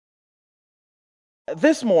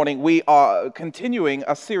This morning, we are continuing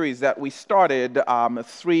a series that we started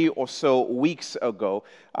 3 or so weeks ago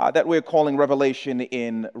that we're calling Revelation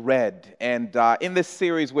in Red. And in this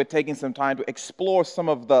series, we're taking some time to explore some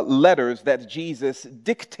of the letters that Jesus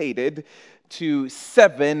dictated to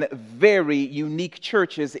 7 very unique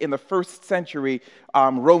churches in the first century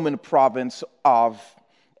Roman province of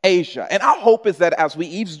Asia. And our hope is that as we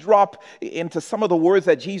eavesdrop into some of the words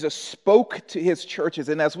that Jesus spoke to his churches,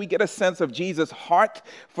 and as we get a sense of Jesus' heart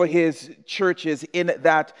for his churches in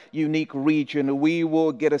that unique region, we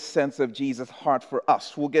will get a sense of Jesus' heart for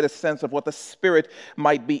us. We'll get a sense of what the Spirit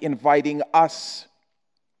might be inviting us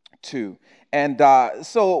to. And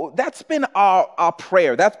so that's been our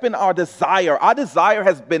prayer. That's been our desire. Our desire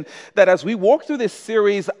has been that as we walk through this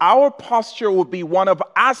series, our posture will be one of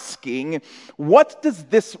asking, what does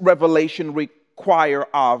this revelation require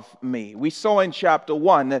of me? We saw in chapter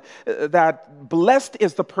 1 that blessed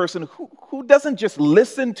is the person who doesn't just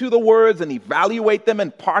listen to the words and evaluate them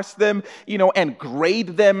and parse them, and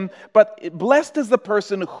grade them, but blessed is the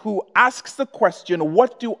person who asks the question,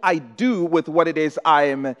 what do I do with what it is I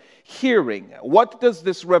am hearing? What does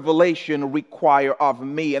this revelation require of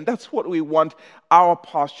me? And that's what we want our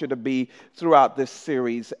posture to be throughout this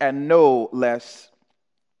series, and no less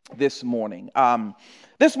this morning.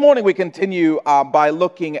 This morning we continue by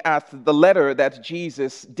looking at the letter that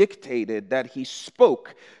Jesus dictated, that he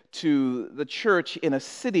spoke to the church in a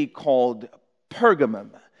city called Pergamum.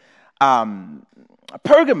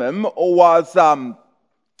 Pergamum was,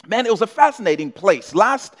 it was a fascinating place.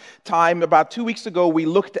 Last time, about 2 weeks ago, we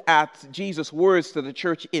looked at Jesus' words to the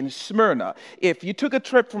church in Smyrna. If you took a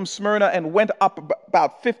trip from Smyrna and went up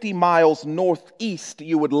about 50 miles northeast,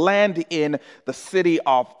 you would land in the city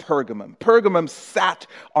of Pergamum. Pergamum sat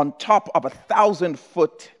on top of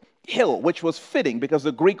 1,000-foot hill, which was fitting because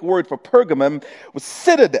the Greek word for Pergamum was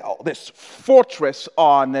citadel, this fortress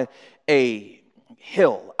on a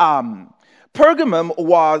hill. Pergamum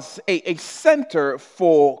was a center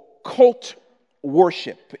for cult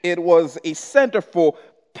worship. It was a center for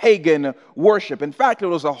pagan worship. In fact, it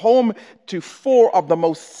was a home to 4 of the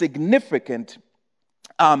most significant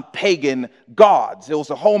pagan gods. It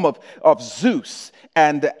was a home of Zeus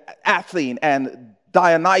and Athene and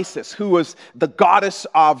Dionysus, who was the goddess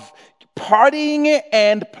of partying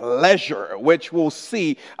and pleasure, which we'll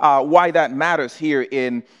see why that matters here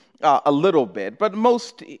in a little bit. But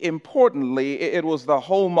most importantly, it was the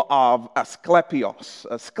home of Asclepios.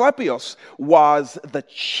 Asclepios was the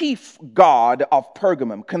chief god of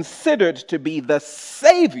Pergamum, considered to be the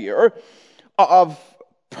savior of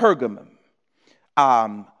Pergamum.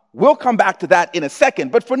 We'll come back to that in a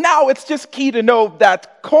second, but for now, it's just key to know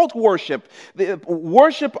that cult worship, the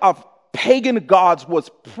worship of pagan gods, was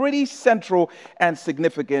pretty central and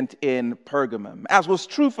significant in Pergamum. As was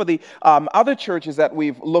true for the other churches that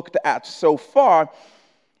we've looked at so far,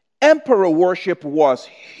 emperor worship was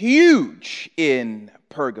huge in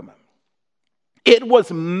Pergamum. It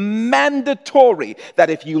was mandatory that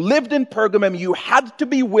if you lived in Pergamum, you had to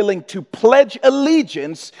be willing to pledge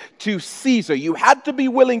allegiance to Caesar. You had to be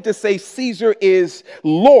willing to say Caesar is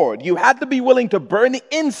Lord. You had to be willing to burn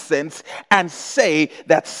incense and say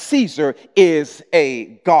that Caesar is a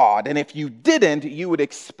god. And if you didn't, you would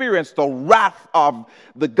experience the wrath of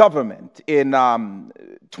the government. In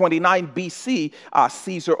 29 BC,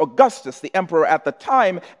 Caesar Augustus, the emperor at the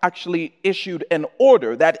time, actually issued an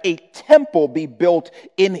order that a temple be built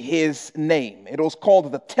in his name. It was called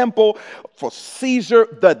the Temple for Caesar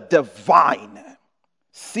the Divine,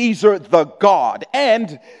 Caesar the God,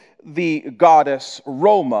 and the goddess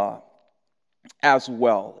Roma as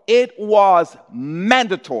well. It was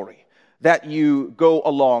mandatory that you go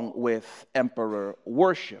along with emperor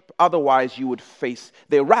worship. Otherwise, you would face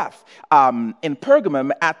their wrath. In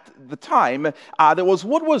Pergamum at the time, there was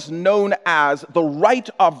what was known as the right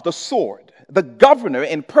of the sword. The governor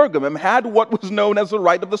in Pergamum had what was known as the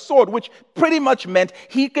right of the sword, which pretty much meant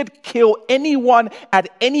he could kill anyone at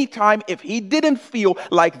any time if he didn't feel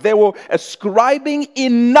like they were ascribing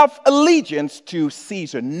enough allegiance to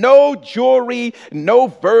Caesar. No jury, no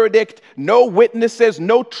verdict, no witnesses,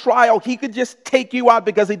 no trial. He could just take you out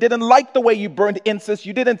because he didn't like the way you burned incense.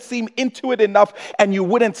 You didn't seem into it enough, and you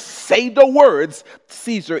wouldn't say the words,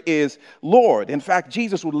 Caesar is Lord. In fact,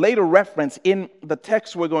 Jesus would later reference in the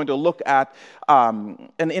text we're going to look at an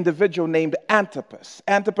individual named Antipas.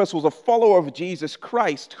 Antipas was a follower of Jesus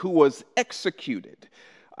Christ who was executed.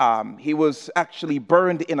 He was actually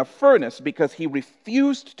burned in a furnace because he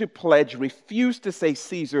refused to pledge, refused to say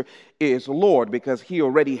Caesar is Lord, because he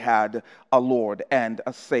already had a Lord and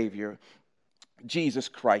a Savior Jesus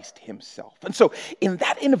Christ himself. And so in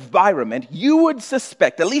that environment, you would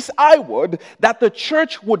suspect, at least I would, that the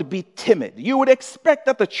church would be timid. You would expect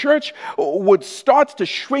that the church would start to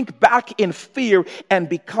shrink back in fear and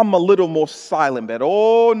become a little more silent. But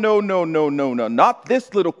oh, no, not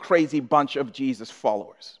this little crazy bunch of Jesus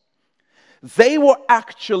followers. They were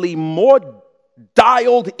actually more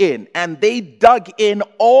dialed in, and they dug in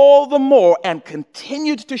all the more and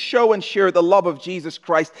continued to show and share the love of Jesus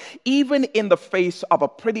Christ, even in the face of a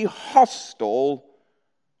pretty hostile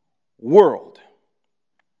world.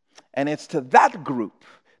 And it's to that group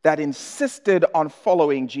that insisted on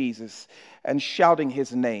following Jesus and shouting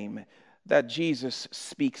his name that Jesus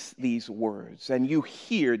speaks these words. And you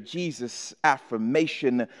hear Jesus'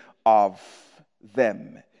 affirmation of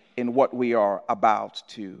them in what we are about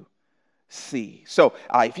to see. So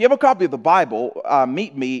if you have a copy of the Bible,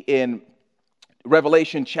 meet me in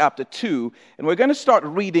Revelation chapter 2, and we're going to start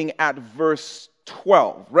reading at verse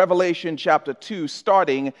 12. Revelation chapter 2,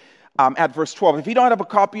 starting at verse 12. If you don't have a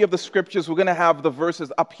copy of the scriptures, we're going to have the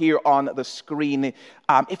verses up here on the screen.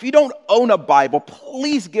 If you don't own a Bible,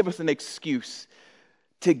 please give us an excuse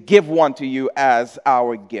to give one to you as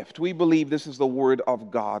our gift. We believe this is the Word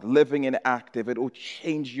of God, living and active. It will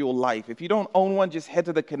change your life. If you don't own one, just head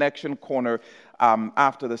to the connection corner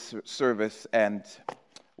after the service, and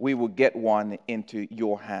we will get one into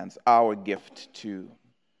your hands, our gift to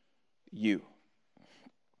you.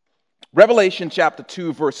 Revelation chapter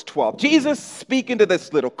 2, verse 12. Jesus speaking to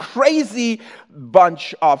this little crazy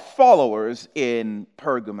bunch of followers in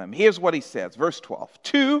Pergamum. Here's what he says, verse 12.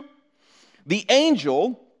 To the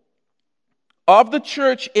angel of the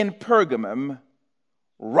church in Pergamum,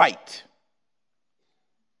 write.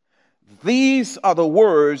 These are the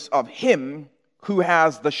words of him who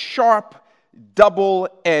has the sharp,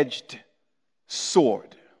 double-edged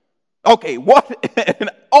sword. Okay, what an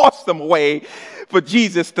awesome way for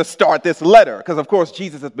Jesus to start this letter. Because, of course,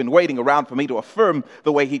 Jesus has been waiting around for me to affirm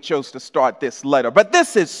the way he chose to start this letter. But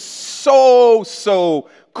this is so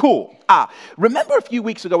cool. Remember a few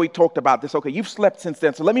weeks ago we talked about this. Okay, you've slept since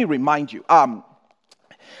then, so let me remind you.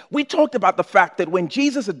 We talked about the fact that when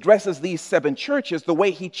Jesus addresses these 7 churches, the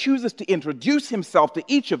way he chooses to introduce himself to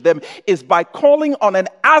each of them is by calling on an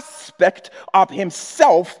aspect of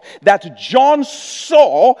himself that John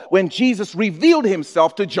saw when Jesus revealed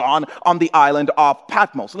himself to John on the island of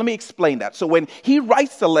Patmos. Let me explain that. So when he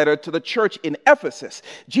writes the letter to the church in Ephesus,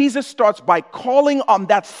 Jesus starts by calling on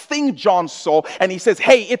that thing John saw, and he says,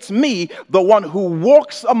 hey, it's me, the one who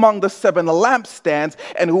walks among the 7 lampstands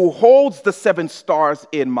and who holds the 7 stars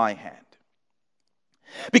in my hand.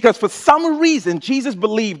 Because for some reason, Jesus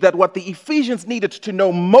believed that what the Ephesians needed to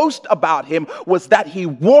know most about him was that he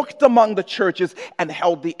walked among the churches and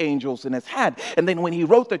held the angels in his hand. And then when he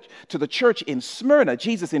wrote to the church in Smyrna,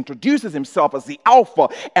 Jesus introduces himself as the Alpha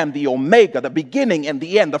and the Omega, the beginning and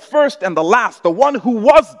the end, the first and the last, the one who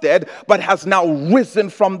was dead but has now risen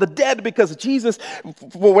from the dead, because Jesus,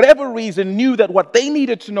 for whatever reason, knew that what they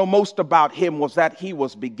needed to know most about him was that he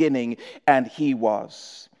was beginning and he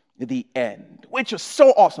was the end, which is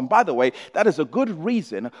so awesome. By the way, that is a good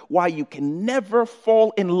reason why you can never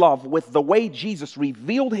fall in love with the way Jesus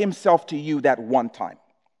revealed himself to you that one time.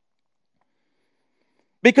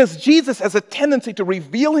 Because Jesus has a tendency to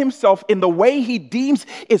reveal himself in the way he deems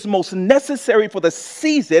is most necessary for the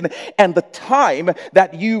season and the time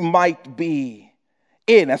that you might be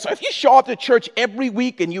in. And so if you show up to church every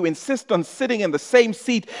week and you insist on sitting in the same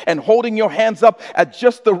seat and holding your hands up at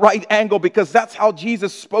just the right angle because that's how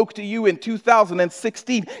Jesus spoke to you in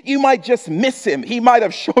 2016, you might just miss him. He might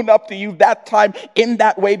have shown up to you that time in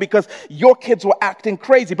that way because your kids were acting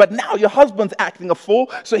crazy, but now your husband's acting a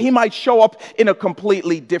fool, so he might show up in a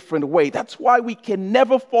completely different way. That's why we can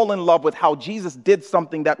never fall in love with how Jesus did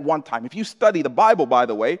something that one time. If you study the Bible, by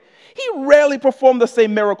the way, he rarely performed the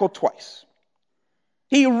same miracle twice.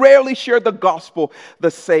 He rarely shared the gospel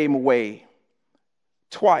the same way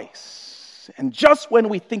twice. And just when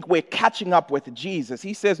we think we're catching up with Jesus,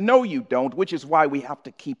 he says, no, you don't, which is why we have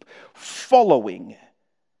to keep following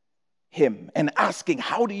him and asking,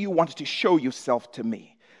 how do you want to show yourself to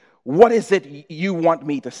me? What is it you want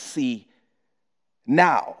me to see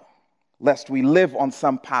now? Lest we live on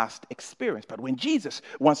some past experience. But when Jesus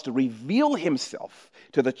wants to reveal himself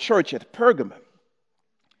to the church at Pergamum,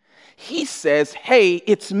 he says, hey,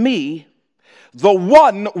 it's me, the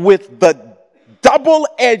one with the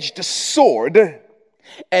double-edged sword.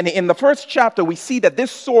 And in the first chapter, we see that this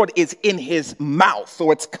sword is in his mouth. So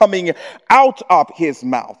it's coming out of his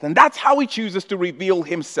mouth. And that's how he chooses to reveal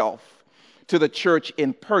himself to the church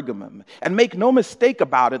in Pergamum. And make no mistake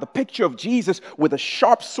about it, the picture of Jesus with a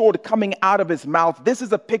sharp sword coming out of his mouth, this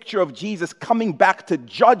is a picture of Jesus coming back to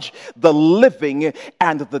judge the living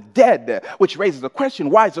and the dead, which raises the question,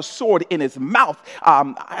 why is a sword in his mouth?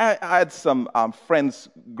 I had some friends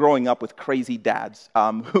growing up with crazy dads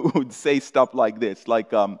who would say stuff like this,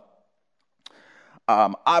 like,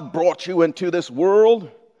 I brought you into this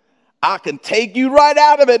world, I can take you right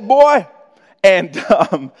out of it, boy.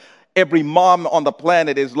 And every mom on the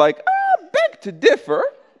planet is like, I beg to differ.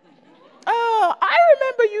 I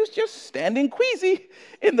remember you just standing queasy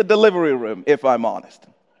in the delivery room, if I'm honest.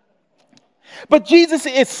 But Jesus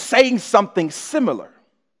is saying something similar.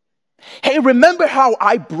 Hey, remember how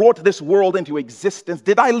I brought this world into existence?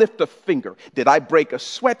 Did I lift a finger? Did I break a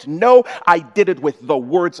sweat? No, I did it with the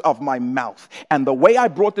words of my mouth. And the way I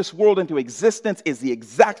brought this world into existence is the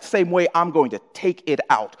exact same way I'm going to take it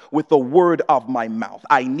out, with the word of my mouth.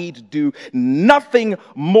 I need to do nothing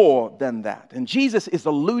more than that. And Jesus is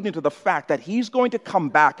alluding to the fact that he's going to come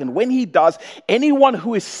back, and when he does, anyone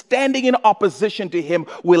who is standing in opposition to him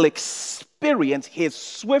will experience his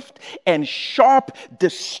swift and sharp,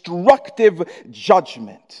 destructive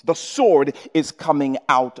judgment. The sword is coming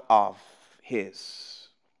out of his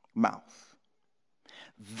mouth.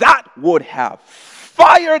 That would have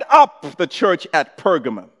fired up the church at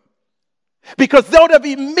Pergamum, because they would have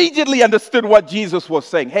immediately understood what Jesus was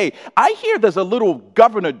saying. Hey, I hear there's a little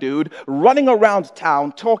governor dude running around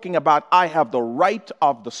town talking about, I have the right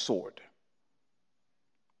of the sword.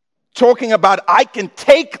 Talking about, I can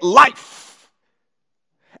take life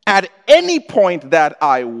at any point that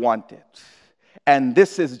I want it. And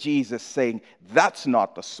this is Jesus saying, that's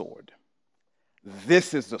not the sword.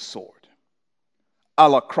 This is the sword. A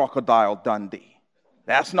la Crocodile Dundee.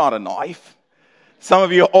 That's not a knife. Some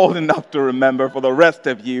of you are old enough to remember. For the rest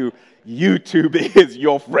of you, YouTube is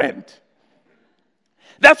your friend.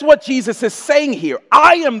 That's what Jesus is saying here.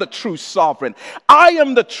 I am the true sovereign. I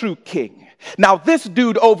am the true king. Now, this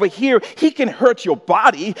dude over here, he can hurt your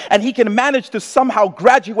body, and he can manage to somehow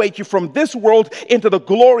graduate you from this world into the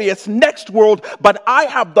glorious next world, but I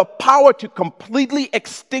have the power to completely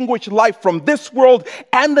extinguish life from this world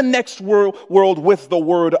and the next world with the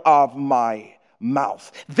word of my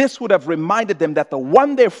mouth. This would have reminded them that the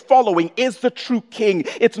one they're following is the true king.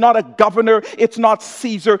 It's not a governor, it's not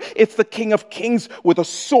Caesar, it's the King of Kings with a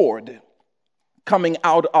sword coming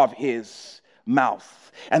out of his mouth.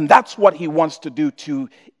 And that's what he wants to do, to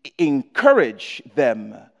encourage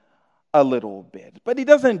them a little bit. But he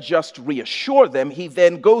doesn't just reassure them. He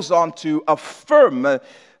then goes on to affirm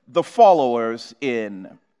the followers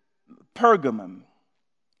in Pergamum.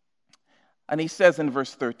 And he says in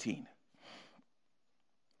verse 13,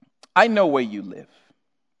 I know where you live,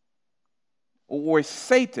 where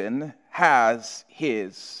Satan has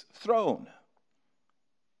his throne.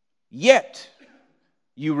 Yet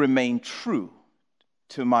you remain true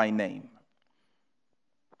to my name.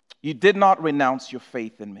 You did not renounce your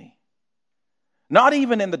faith in me. Not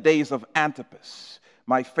even in the days of Antipas,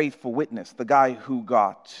 my faithful witness, the guy who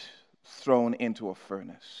got thrown into a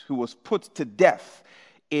furnace, who was put to death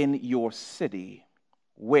in your city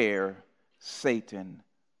where Satan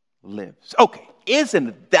lives. Okay,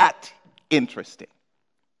 isn't that interesting?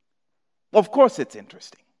 Of course it's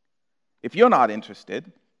interesting. If you're not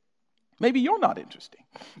interested, maybe you're not interesting.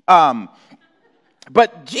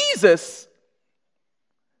 But Jesus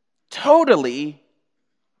totally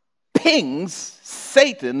pings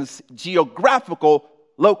Satan's geographical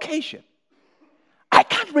location. I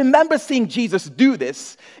can't remember seeing Jesus do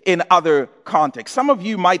this in other contexts. Some of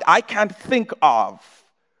you might, I can't think of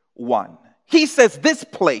one. He says this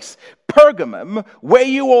place, Pergamum, where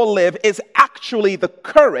you all live, is actually the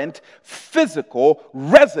current physical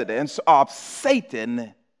residence of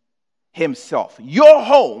Satan himself. Your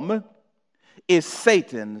home is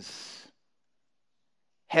Satan's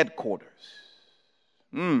headquarters.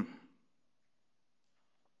 Now,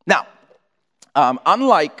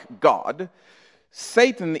 unlike God,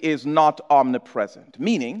 Satan is not omnipresent,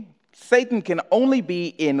 meaning Satan can only be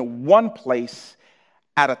in one place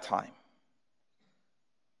at a time.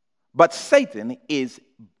 But Satan is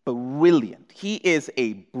brilliant. He is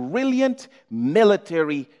a brilliant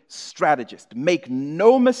military strategist. Make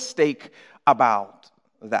no mistake about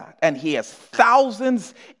that. And he has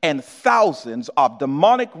thousands and thousands of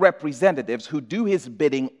demonic representatives who do his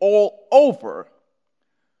bidding all over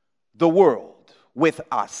the world with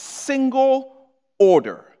a single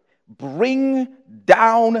order: bring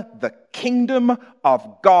down the kingdom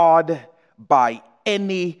of God by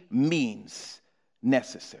any means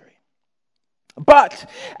necessary. But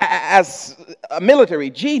as a military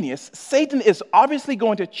genius, Satan is obviously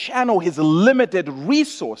going to channel his limited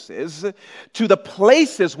resources to the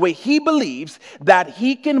places where he believes that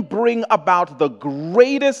he can bring about the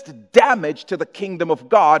greatest damage to the kingdom of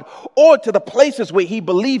God, or to the places where he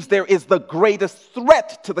believes there is the greatest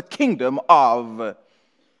threat to the kingdom of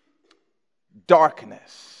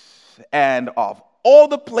darkness. And of all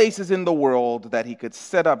the places in the world that he could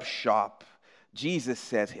set up shop, Jesus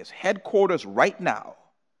says his headquarters right now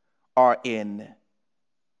are in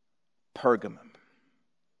Pergamum.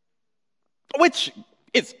 Which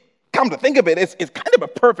is, come to think of it, it's kind of a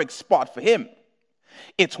perfect spot for him.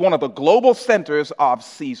 It's one of the global centers of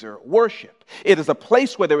Caesar worship. It is a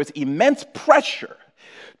place where there is immense pressure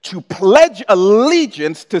to pledge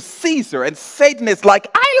allegiance to Caesar. And Satan is like,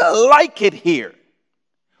 I like it here.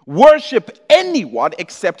 Worship anyone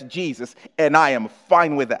except Jesus, and I am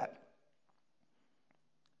fine with that.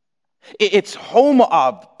 It's home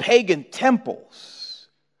of pagan temples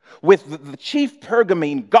with the chief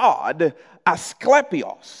Pergamene god,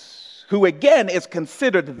 Asclepios, who again is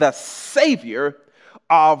considered the savior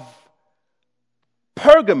of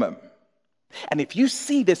Pergamum. And if you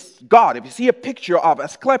see this god, if you see a picture of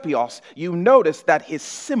Asclepios, you notice that his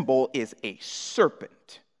symbol is a serpent.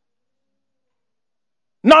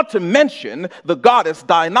 Not to mention the goddess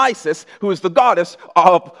Dionysus, who is the goddess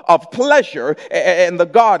of pleasure and the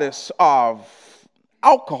goddess of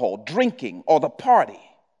alcohol, drinking, or the party.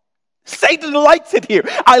 Satan likes it here.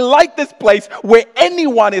 I like this place where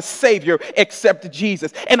anyone is savior except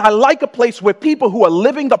Jesus. And I like a place where people who are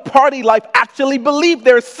living the party life actually believe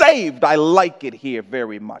they're saved. I like it here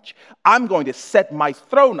very much. I'm going to set my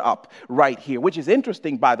throne up right here, which is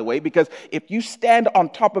interesting, by the way, because if you stand on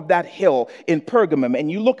top of that hill in Pergamum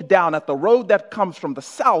and you look down at the road that comes from the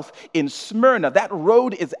south in Smyrna, that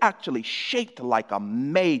road is actually shaped like a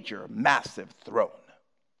major, massive throne.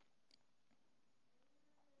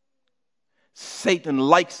 Satan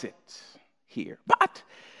likes it here. But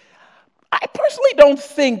I personally don't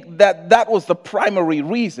think that was the primary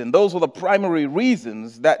reason. Those were the primary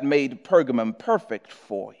reasons that made Pergamum perfect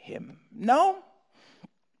for him. No.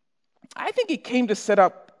 I think he came to set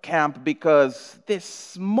up camp because this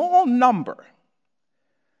small number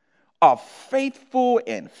of faithful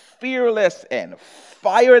and fearless and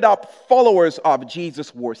fired up followers of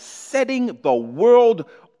Jesus were setting the world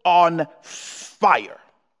on fire.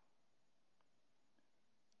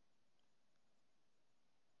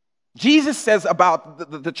 Jesus says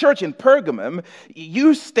about the church in Pergamum,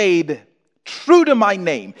 you stayed true to my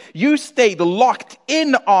name. You stayed locked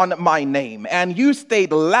in on my name, and you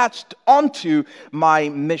stayed latched onto my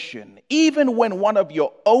mission, even when one of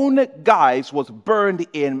your own guys was burned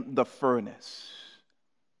in the furnace.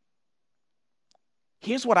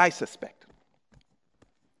 Here's what I suspect.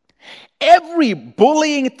 Every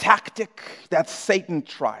bullying tactic that Satan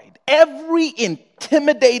tried, every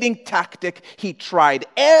intimidating tactic he tried,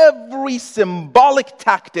 every symbolic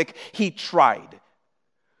tactic he tried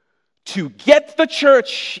to get the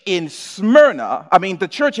church in the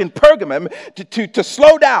church in Pergamum to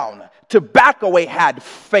slow down, to back away, had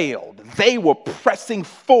failed. They were pressing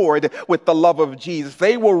forward with the love of Jesus.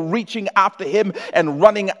 They were reaching after him and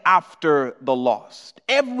running after the lost.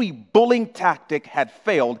 Every bullying tactic had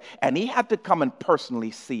failed, and he had to come and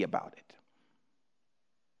personally see about it.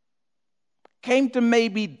 Came to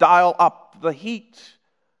maybe dial up the heat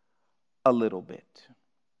a little bit.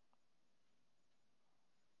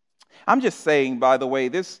 I'm just saying, by the way,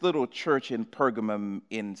 this little church in Pergamum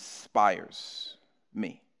inspires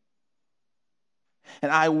me.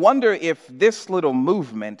 And I wonder if this little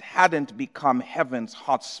movement hadn't become heaven's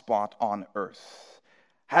hotspot on earth,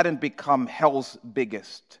 hadn't become hell's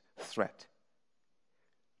biggest threat.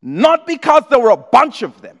 Not because there were a bunch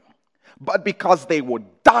of them, but because they were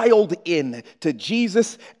dialed in to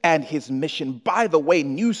Jesus and his mission. By the way,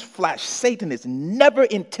 newsflash, Satan is never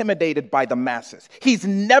intimidated by the masses. He's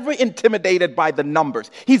never intimidated by the numbers.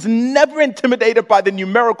 He's never intimidated by the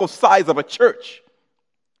numerical size of a church.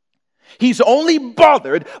 He's only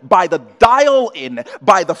bothered by the dial-in,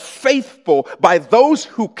 by the faithful, by those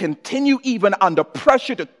who continue even under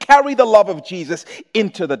pressure to carry the love of Jesus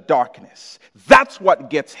into the darkness. That's what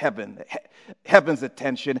gets heaven's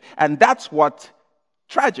attention, and that's what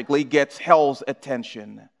tragically gets hell's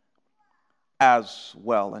attention as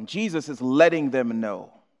well. And Jesus is letting them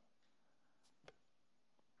know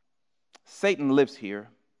Satan lives here,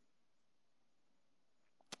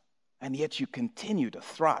 and yet you continue to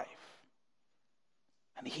thrive.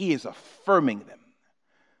 And he is affirming them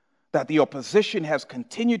that the opposition has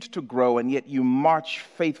continued to grow, and yet you march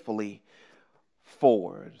faithfully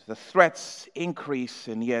forward. The threats increase,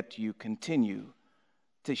 and yet you continue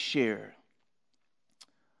to share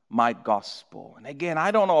my gospel. And again,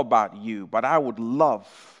 I don't know about you, but I would love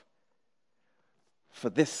for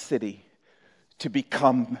this city to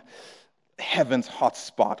become heaven's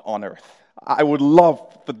hotspot on earth. I would love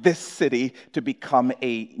for this city to become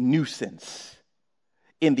a nuisance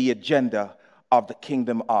in the agenda of the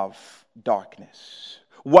kingdom of darkness.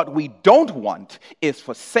 What we don't want is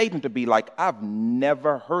for Satan to be like, I've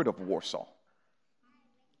never heard of Warsaw.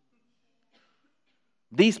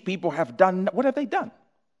 These people have done, what have they done?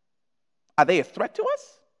 Are they a threat to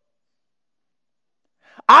us?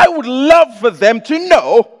 I would love for them to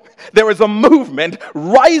know there is a movement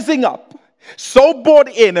rising up, so bought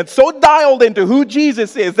in and so dialed into who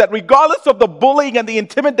Jesus is, that regardless of the bullying and the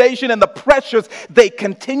intimidation and the pressures, they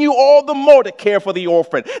continue all the more to care for the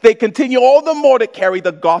orphan. They continue all the more to carry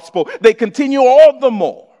the gospel. They continue all the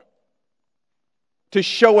more to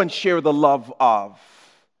show and share the love of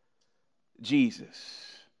Jesus.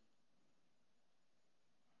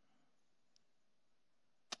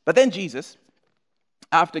 But then Jesus,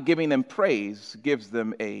 after giving them praise, gives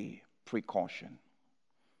them a precaution.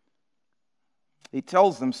 He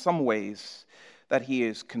tells them some ways that he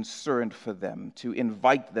is concerned for them, to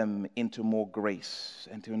invite them into more grace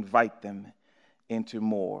and to invite them into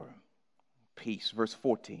more peace. Verse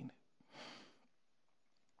 14.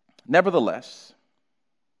 Nevertheless,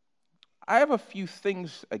 I have a few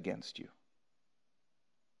things against you.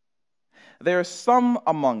 There are some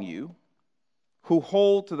among you who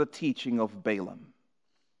hold to the teaching of Balaam,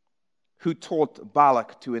 who taught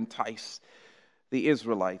Balak to entice the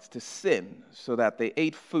Israelites to sin, so that they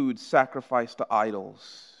ate food sacrificed to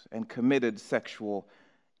idols and committed sexual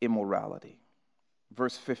immorality.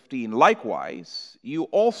 Verse 15, likewise, you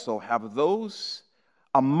also have those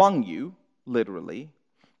among you, literally,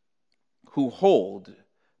 who hold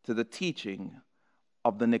to the teaching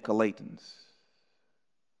of the Nicolaitans.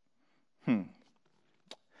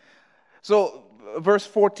 So, verse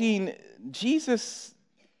 14, Jesus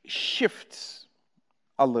shifts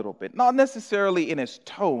a little bit, not necessarily in his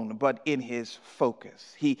tone, but in his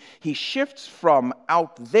focus. He shifts from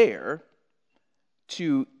out there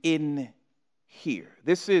to in here.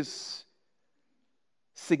 This is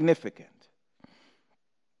significant.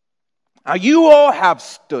 Now, you all have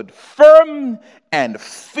stood firm and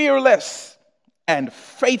fearless and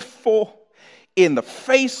faithful in the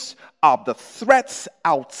face of the threats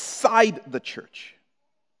outside the church.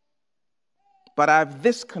 But I have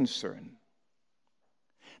this concern,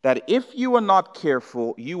 that if you are not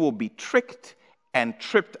careful, you will be tricked and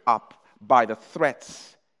tripped up by the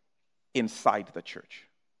threats inside the church.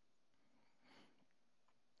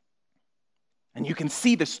 And you can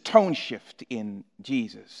see this tone shift in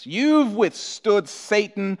Jesus. You've withstood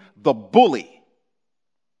Satan, the bully.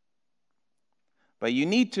 But you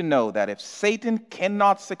need to know that if Satan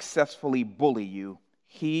cannot successfully bully you,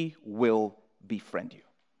 he will befriend you.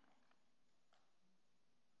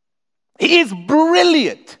 He is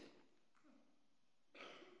brilliant.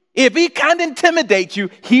 If he can't intimidate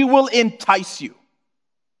you, he will entice you.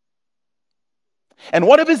 And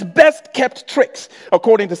one of his best kept tricks,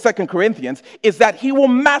 according to 2 Corinthians, is that he will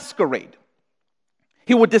masquerade.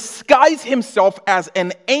 He will disguise himself as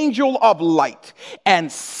an angel of light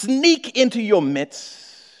and sneak into your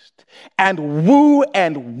midst and woo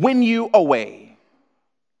and win you away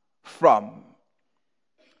from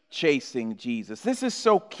chasing Jesus. This is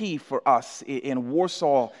so key for us in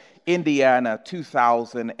Warsaw, Indiana,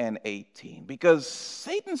 2018, because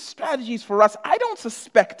Satan's strategies for us, I don't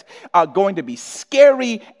suspect, are going to be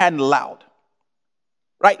scary and loud.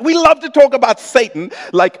 Right? We love to talk about Satan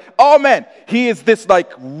like, oh man, he is this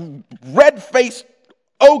like red-faced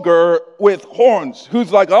ogre with horns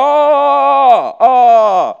who's like,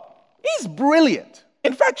 he's brilliant.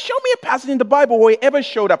 In fact, show me a passage in the Bible where he ever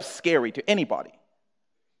showed up scary to anybody.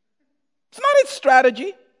 It's not his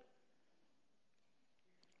strategy.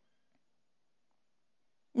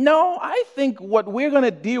 No, I think what we're going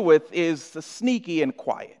to deal with is the sneaky and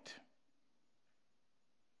quiet.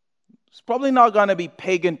 It's probably not going to be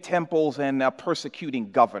pagan temples and a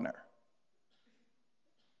persecuting governor.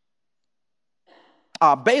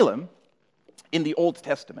 Balaam, in the Old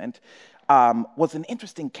Testament, was an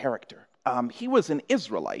interesting character. He was an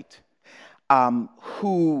Israelite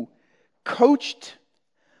who coached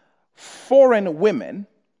foreign women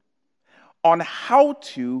on how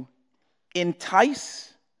to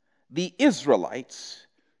entice the Israelites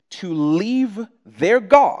to leave their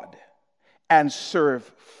God and serve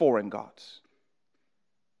foreign gods.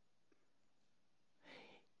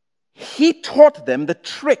 He taught them the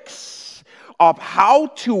tricks of how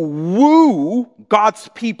to woo God's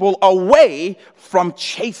people away from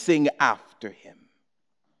chasing after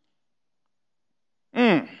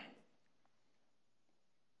him.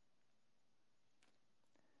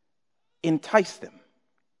 Entice them.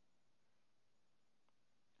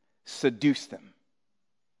 Seduce them.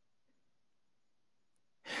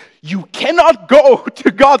 You cannot go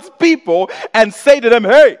to God's people and say to them,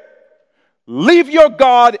 hey, leave your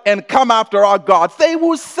God and come after our gods. They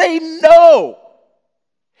will say no.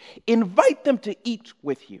 Invite them to eat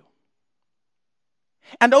with you.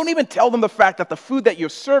 And don't even tell them the fact that the food that you're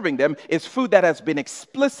serving them is food that has been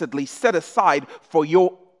explicitly set aside for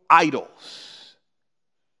your idols.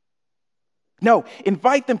 No,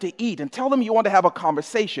 invite them to eat and tell them you want to have a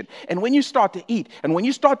conversation. And when you start to eat, and when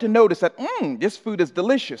you start to notice that, this food is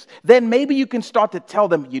delicious, then maybe you can start to tell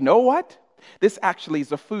them, you know what? This actually is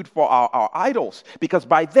the food for our idols. Because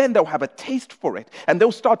by then they'll have a taste for it. And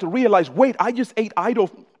they'll start to realize, wait, I just ate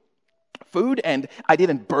idol food and I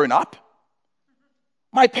didn't burn up.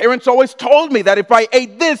 My parents always told me that if I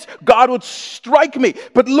ate this, God would strike me.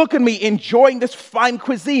 But look at me enjoying this fine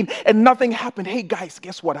cuisine and nothing happened. Hey guys,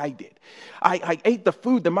 guess what I did? I ate the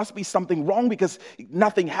food. There must be something wrong because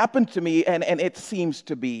nothing happened to me and it seems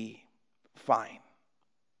to be fine.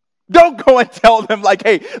 Don't go and tell them like,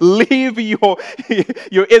 hey, leave your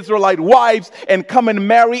Israelite wives and come and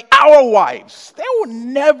marry our wives. They will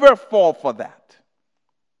never fall for that.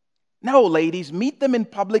 No, ladies, meet them in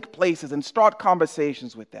public places and start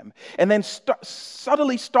conversations with them. And then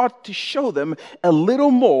subtly start to show them a little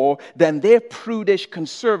more than their prudish,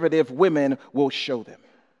 conservative women will show them.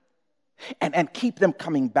 And keep them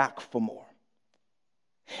coming back for more.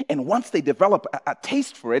 And once they develop a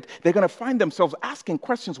taste for it, they're going to find themselves asking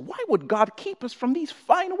questions. Why would God keep us from these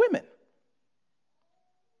fine women?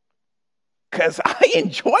 Because I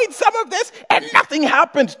enjoyed some of this and nothing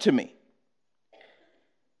happened to me.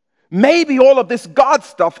 Maybe all of this God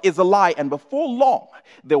stuff is a lie. And before long,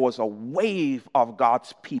 there was a wave of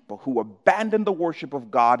God's people who abandoned the worship of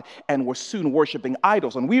God and were soon worshiping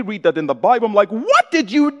idols. And we read that in the Bible. I'm like, what did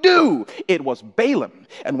you do? It was Balaam.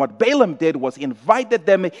 And what Balaam did was invited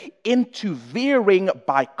them into veering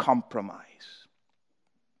by compromise.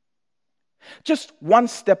 Just one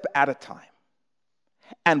step at a time.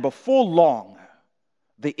 And before long,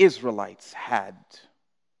 the Israelites had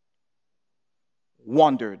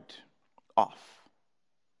wandered off.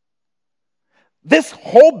 This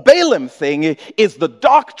whole Balaam thing is the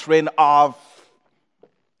doctrine of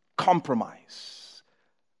compromise.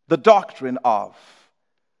 The doctrine of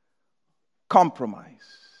compromise.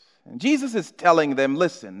 And Jesus is telling them,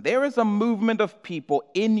 listen, there is a movement of people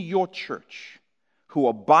in your church who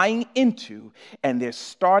are buying into and they're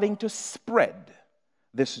starting to spread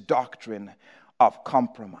this doctrine of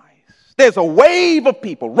compromise. There's a wave of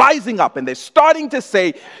people rising up and they're starting to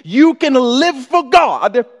say, you can live for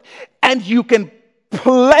God and you can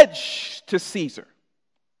pledge to Caesar.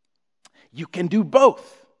 You can do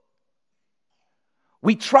both.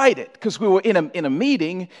 We tried it because we were in a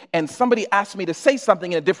meeting and somebody asked me to say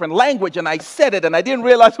something in a different language and I said it and I didn't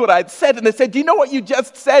realize what I'd said and they said, do you know what you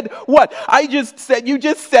just said? What? You just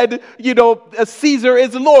said, Caesar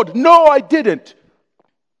is Lord. No, I didn't.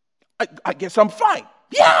 I guess I'm fine.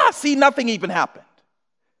 Yeah, see, nothing even happened.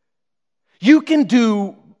 You can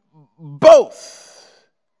do both.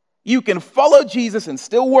 You can follow Jesus and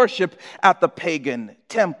still worship at the pagan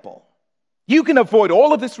temple. You can avoid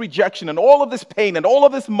all of this rejection and all of this pain and all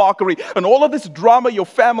of this mockery and all of this drama your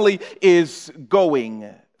family is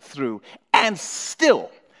going through and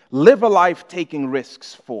still live a life taking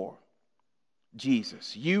risks for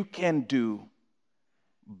Jesus. You can do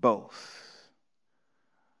both.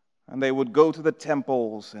 And they would go to the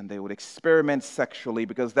temples and they would experiment sexually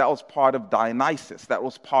because that was part of Dionysus. That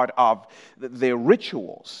was part of their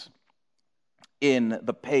rituals in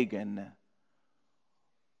the pagan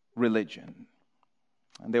religion.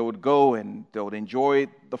 And they would go and they would enjoy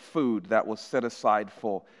the food that was set aside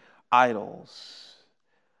for idols.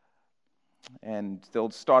 And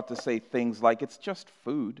they'll start to say things like, it's just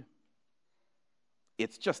food.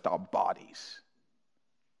 It's just our bodies.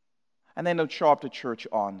 And then they'll show up to church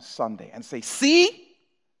on Sunday and say, see,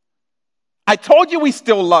 I told you we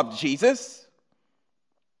still love Jesus.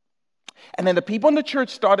 And then the people in the church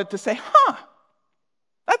started to say,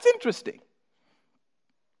 that's interesting.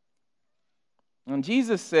 And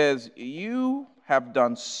Jesus says, you have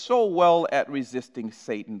done so well at resisting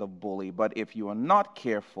Satan the bully, but if you are not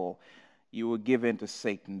careful, you will give in to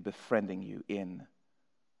Satan befriending you in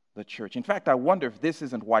the church. In fact, I wonder if this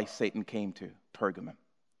isn't why Satan came to Pergamum.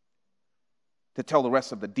 To tell the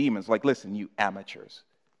rest of the demons, like, listen, you amateurs.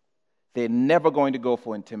 They're never going to go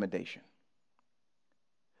for intimidation.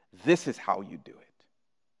 This is how you do it.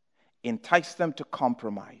 Entice them to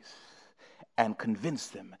compromise and convince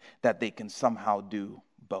them that they can somehow do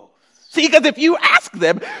both. See, because if you ask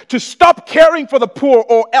them to stop caring for the poor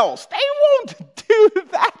or else, they won't do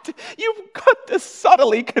that. You've got to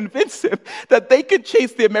subtly convince them that they can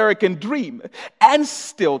chase the American dream and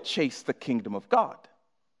still chase the kingdom of God.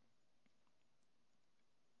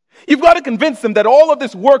 You've got to convince them that all of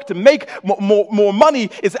this work to make more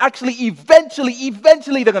money is actually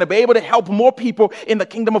eventually they're going to be able to help more people in the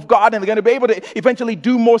kingdom of God, and they're going to be able to eventually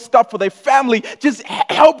do more stuff for their family. Just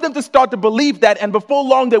help them to start to believe that, and before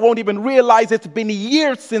long they won't even realize it's been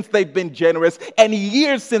years since they've been generous and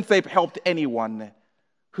years since they've helped anyone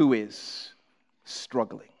who is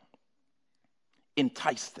struggling.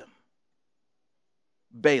 Entice them.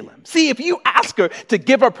 Balaam. See, if you ask her to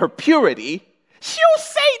give up her purity, she'll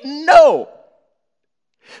say no.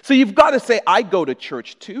 So you've got to say, I go to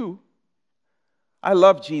church too. I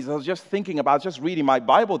love Jesus. I was just reading my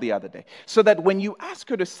Bible the other day. So that when you ask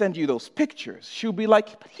her to send you those pictures, she'll be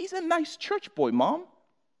like, but he's a nice church boy, Mom.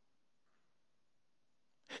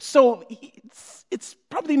 So it's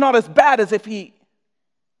probably not as bad as if he...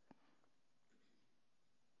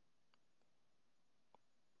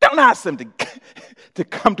 Don't ask them to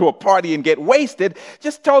come to a party and get wasted.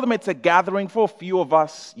 Just tell them it's a gathering for a few of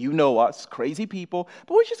us. You know us, crazy people.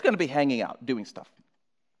 But we're just going to be hanging out, doing stuff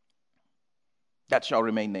that shall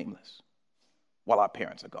remain nameless while our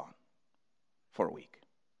parents are gone for a week.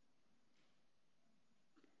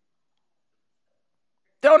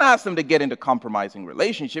 Don't ask them to get into compromising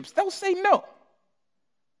relationships. They'll say no.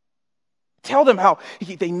 Tell them how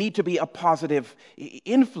they need to be a positive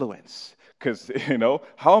influence. Because,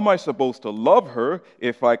 how am I supposed to love her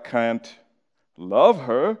if I can't love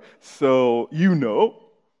her? So,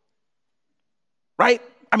 right?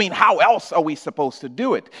 I mean, how else are we supposed to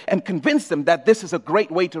do it? And convince them that this is a great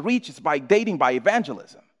way to reach us by dating, by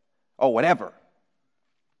evangelism, or whatever.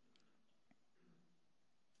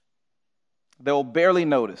 They'll barely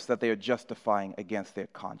notice that they are justifying against their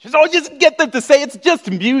conscience. Or just get them to say it's just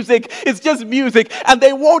music, and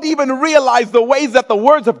they won't even realize the ways that the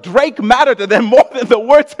words of Drake matter to them more than the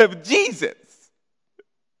words of Jesus.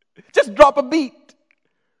 Just drop a beat.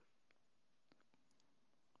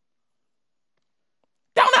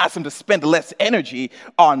 Don't ask them to spend less energy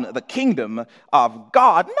on the kingdom of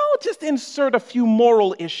God. No, just insert a few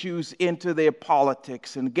moral issues into their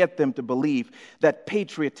politics and get them to believe that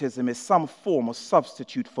patriotism is some form of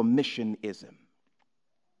substitute for missionism.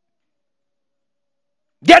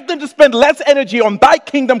 Get them to spend less energy on thy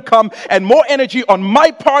kingdom come and more energy on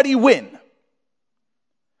my party win.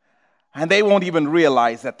 And they won't even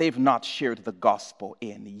realize that they've not shared the gospel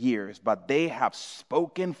in years, but they have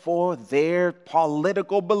spoken for their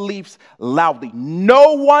political beliefs loudly.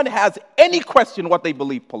 No one has any question what they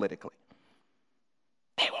believe politically.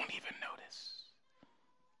 They won't even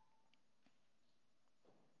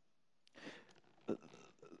notice.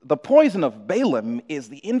 The poison of Balaam is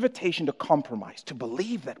the invitation to compromise, to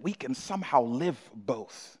believe that we can somehow live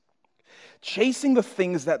both. Chasing the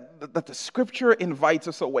things that the scripture invites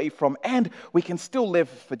us away from, and we can still live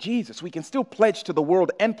for Jesus. We can still pledge to the world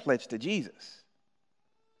and pledge to Jesus.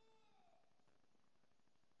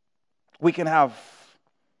 We can have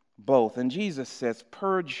both. And Jesus says,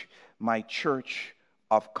 purge my church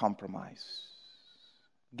of compromise.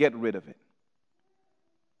 Get rid of it.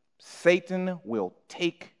 Satan will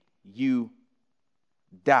take you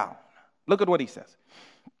down. Look at what he says.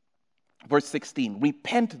 Verse 16,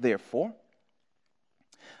 repent therefore.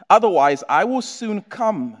 Otherwise, I will soon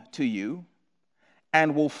come to you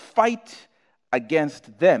and will fight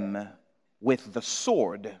against them with the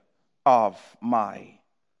sword of my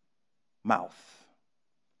mouth.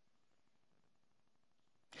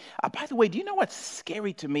 By the way, do you know what's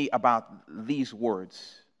scary to me about these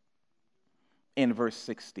words in verse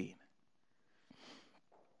 16?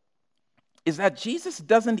 Is that Jesus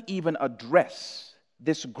doesn't even address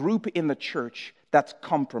this group in the church that's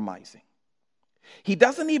compromising. He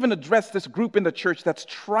doesn't even address this group in the church that's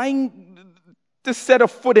trying to set a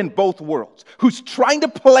foot in both worlds, who's trying to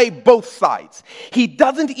play both sides. He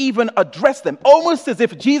doesn't even address them, almost as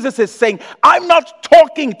if Jesus is saying, I'm not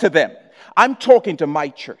talking to them. I'm talking to my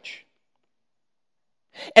church.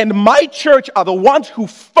 And my church are the ones who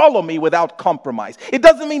follow me without compromise. It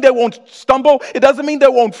doesn't mean they won't stumble. It doesn't mean they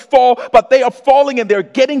won't fall, but they are falling and they're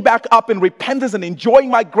getting back up in repentance and enjoying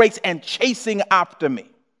my grace and chasing after me.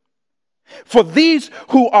 For these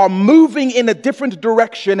who are moving in a different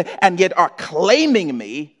direction and yet are claiming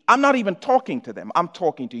me, I'm not even talking to them. I'm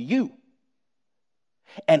talking to you.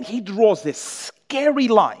 And he draws this scary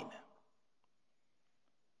line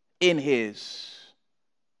in his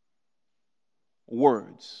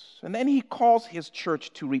words. And then he calls his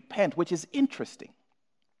church to repent, which is interesting.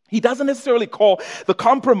 He doesn't necessarily call the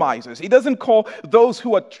compromisers. He doesn't call those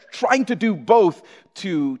who are trying to do both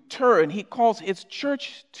to turn. He calls his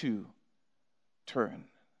church to turn.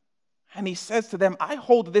 And he says to them, I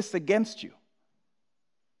hold this against you,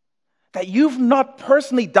 that you've not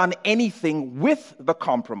personally done anything with the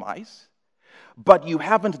compromise, but you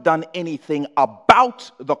haven't done anything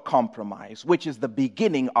about the compromise, which is the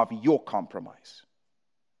beginning of your compromise.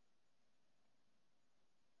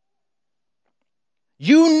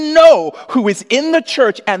 You know who is in the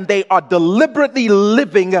church and they are deliberately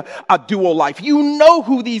living a dual life. You know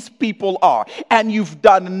who these people are and you've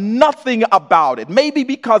done nothing about it. Maybe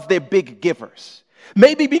because they're big givers.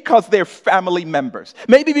 Maybe because they're family members.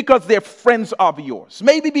 Maybe because they're friends of yours.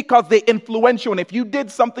 Maybe because they're influential, and if you did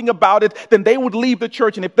something about it, then they would leave the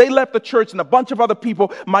church. And if they left the church, then a bunch of other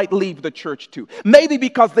people might leave the church too. Maybe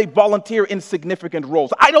because they volunteer in significant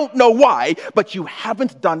roles. I don't know why, but you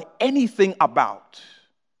haven't done anything about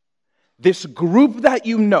this group that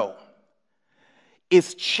you know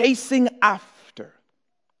is chasing after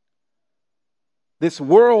this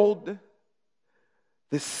world,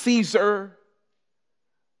 this Caesar,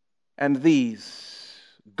 and these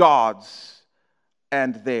gods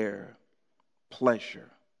and their pleasure.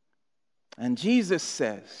 And Jesus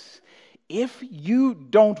says, if you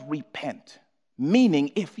don't repent,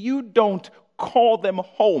 meaning if you don't call them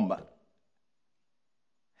home,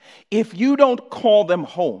 if you don't call them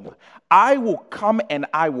home, I will come and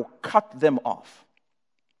I will cut them off.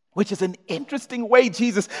 Which is an interesting way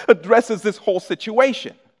Jesus addresses this whole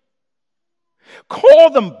situation.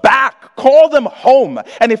 Call them back, call them home.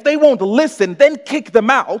 And if they won't listen, then kick them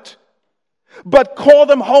out. But call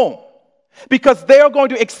them home. Because they are going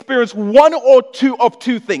to experience one or two of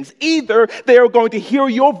two things. Either they are going to hear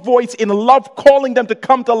your voice in love calling them to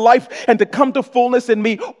come to life and to come to fullness in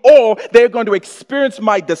me, or they're going to experience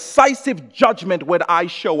my decisive judgment when I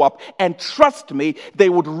show up. And trust me, they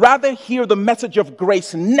would rather hear the message of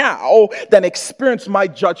grace now than experience my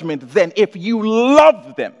judgment then. If you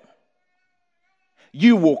love them,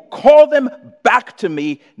 you will call them back to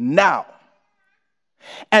me now.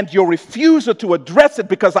 And your refusal to address it,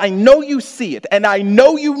 because I know you see it and I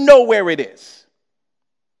know you know where it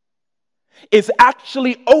is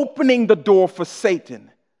actually opening the door for Satan.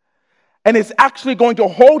 And it's actually going to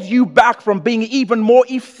hold you back from being even more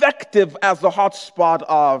effective as the hotspot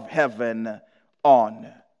of heaven on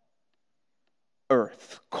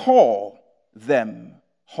earth. Call them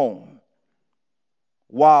home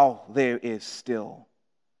while there is still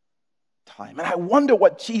time. And I wonder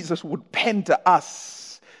what Jesus would pen to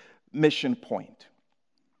us, Mission Point.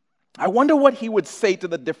 I wonder what he would say to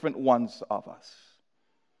the different ones of us.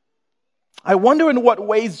 I wonder in what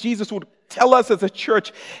ways Jesus would tell us as a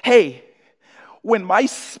church, hey, when my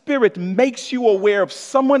spirit makes you aware of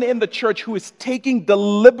someone in the church who is taking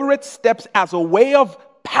deliberate steps as a way of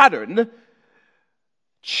pattern,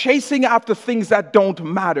 chasing after things that don't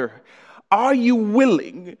matter, are you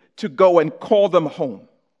willing to go and call them home?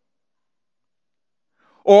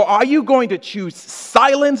 Or are you going to choose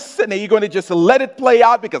silence and are you going to just let it play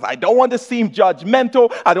out because I don't want to seem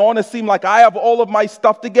judgmental? I don't want to seem like I have all of my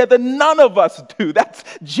stuff together. None of us do. That's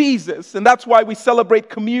Jesus. And that's why we celebrate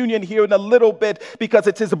communion here in a little bit, because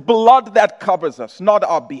it's his blood that covers us, not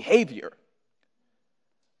our behavior.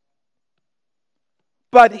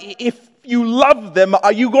 But if you love them,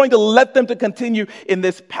 are you going to let them to continue in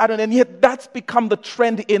this pattern? And yet that's become the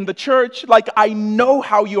trend in the church. Like, I know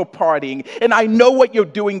how you're partying and I know what you're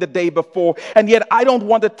doing the day before, and yet I don't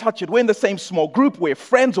want to touch it. We're in the same small group, we're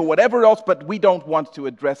friends or whatever else, but we don't want to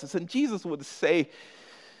address this. And Jesus would say,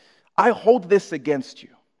 I hold this against you.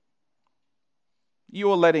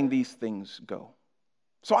 You are letting these things go.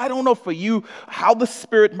 So I don't know for you how the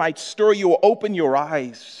Spirit might stir you or open your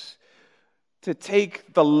eyes to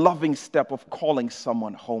take the loving step of calling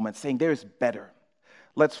someone home and saying, there is better.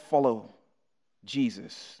 Let's follow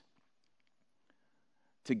Jesus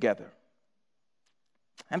together.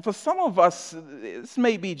 And for some of us, this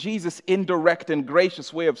may be Jesus' indirect and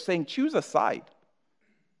gracious way of saying, choose a side.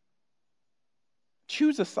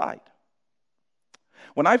 Choose a side.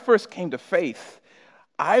 When I first came to faith,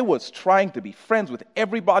 I was trying to be friends with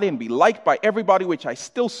everybody and be liked by everybody, which I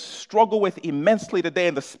still struggle with immensely today.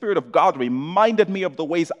 And the Spirit of God reminded me of the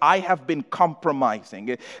ways I have been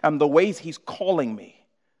compromising and the ways he's calling me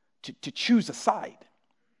to choose a side.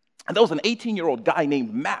 And there was an 18-year-old guy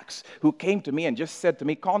named Max who came to me and just said to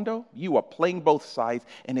me, Kondo, you are playing both sides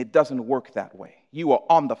and it doesn't work that way. You are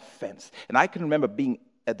on the fence. And I can remember being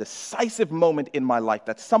a decisive moment in my life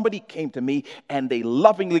that somebody came to me and they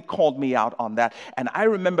lovingly called me out on that. And I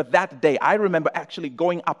remember that day. I remember actually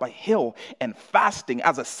going up a hill and fasting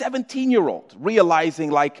as a 17-year-old,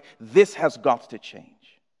 realizing like this has got to change.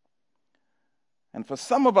 And for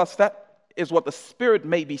some of us, that is what the Spirit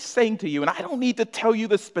may be saying to you. And I don't need to tell you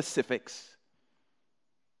the specifics.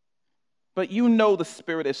 But you know the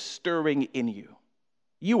Spirit is stirring in you.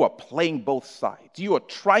 You are playing both sides. You are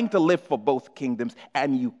trying to live for both kingdoms,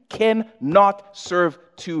 and you cannot serve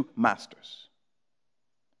two masters.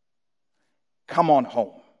 Come on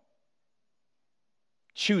home.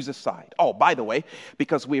 Choose a side. Oh, by the way,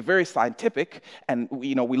 because we're very scientific and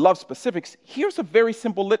we love specifics, here's a very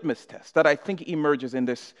simple litmus test that I think emerges in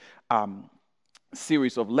this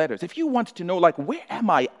series of letters. If you want to know, like, where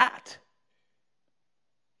am I at?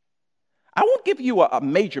 I won't give you a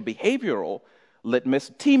major behavioral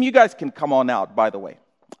litmus. Team, you guys can come on out, by the way.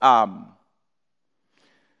 The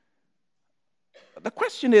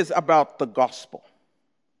question is about the gospel.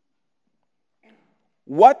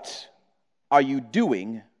 What are you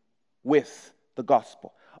doing with the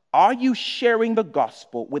gospel? Are you sharing the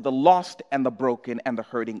gospel with the lost and the broken and the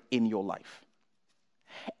hurting in your life?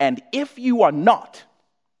 And if you are not,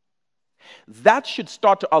 that should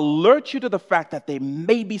start to alert you to the fact that there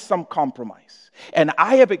may be some compromise. And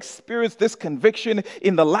I have experienced this conviction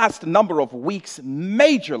in the last number of weeks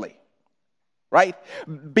majorly. Right?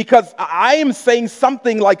 Because I am saying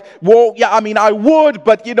something like, well, yeah, I mean, I would,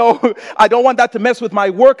 but, I don't want that to mess with my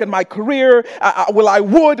work and my career. I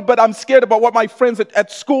would, but I'm scared about what my friends at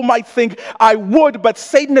school might think. I would, but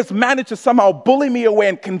Satan has managed to somehow bully me away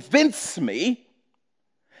and convince me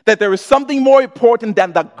that there is something more important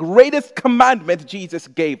than the greatest commandment Jesus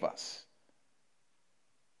gave us.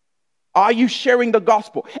 Are you sharing the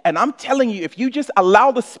gospel? And I'm telling you, if you just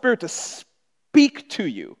allow the Spirit to speak to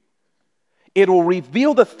you, it will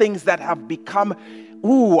reveal the things that have become,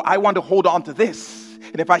 I want to hold on to this.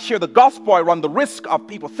 And if I share the gospel, I run the risk of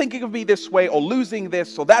people thinking of me this way or losing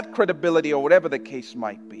this or that credibility or whatever the case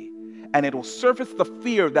might be. And it will surface the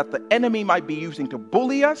fear that the enemy might be using to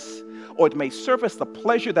bully us, or it may surface the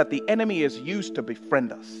pleasure that the enemy has used to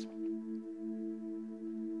befriend us.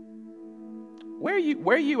 Where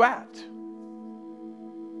are you at?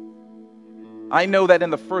 I know that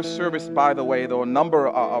in the first service, by the way, there were a number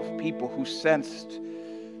of people who sensed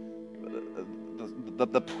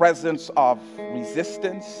the presence of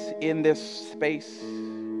resistance in this space.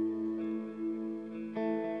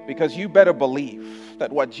 Because you better believe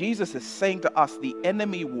that what Jesus is saying to us, the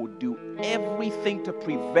enemy will do everything to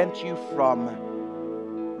prevent you from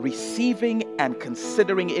receiving and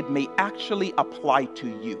considering it may actually apply to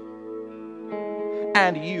you.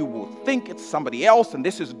 And you will think it's somebody else, and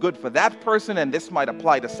this is good for that person, and this might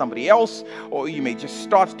apply to somebody else. Or you may just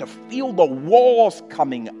start to feel the walls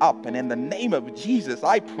coming up. And in the name of Jesus,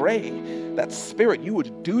 I pray that Spirit, you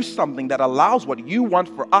would do something that allows what you want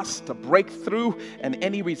for us to break through, and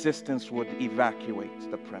any resistance would evacuate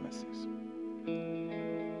the premises.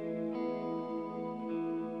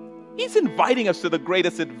 He's inviting us to the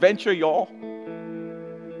greatest adventure, y'all.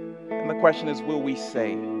 And the question is, will we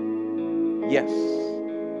say yes?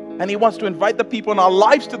 And he wants to invite the people in our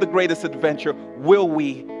lives to the greatest adventure. Will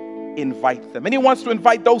we invite them? And he wants to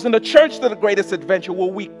invite those in the church to the greatest adventure.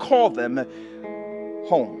 Will we call them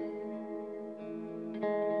home?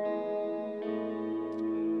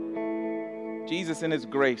 Jesus, in his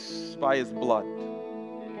grace, by his blood,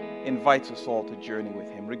 invites us all to journey with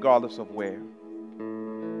him, regardless of where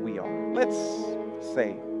we are. Let's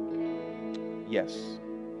say yes.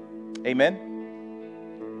 Amen.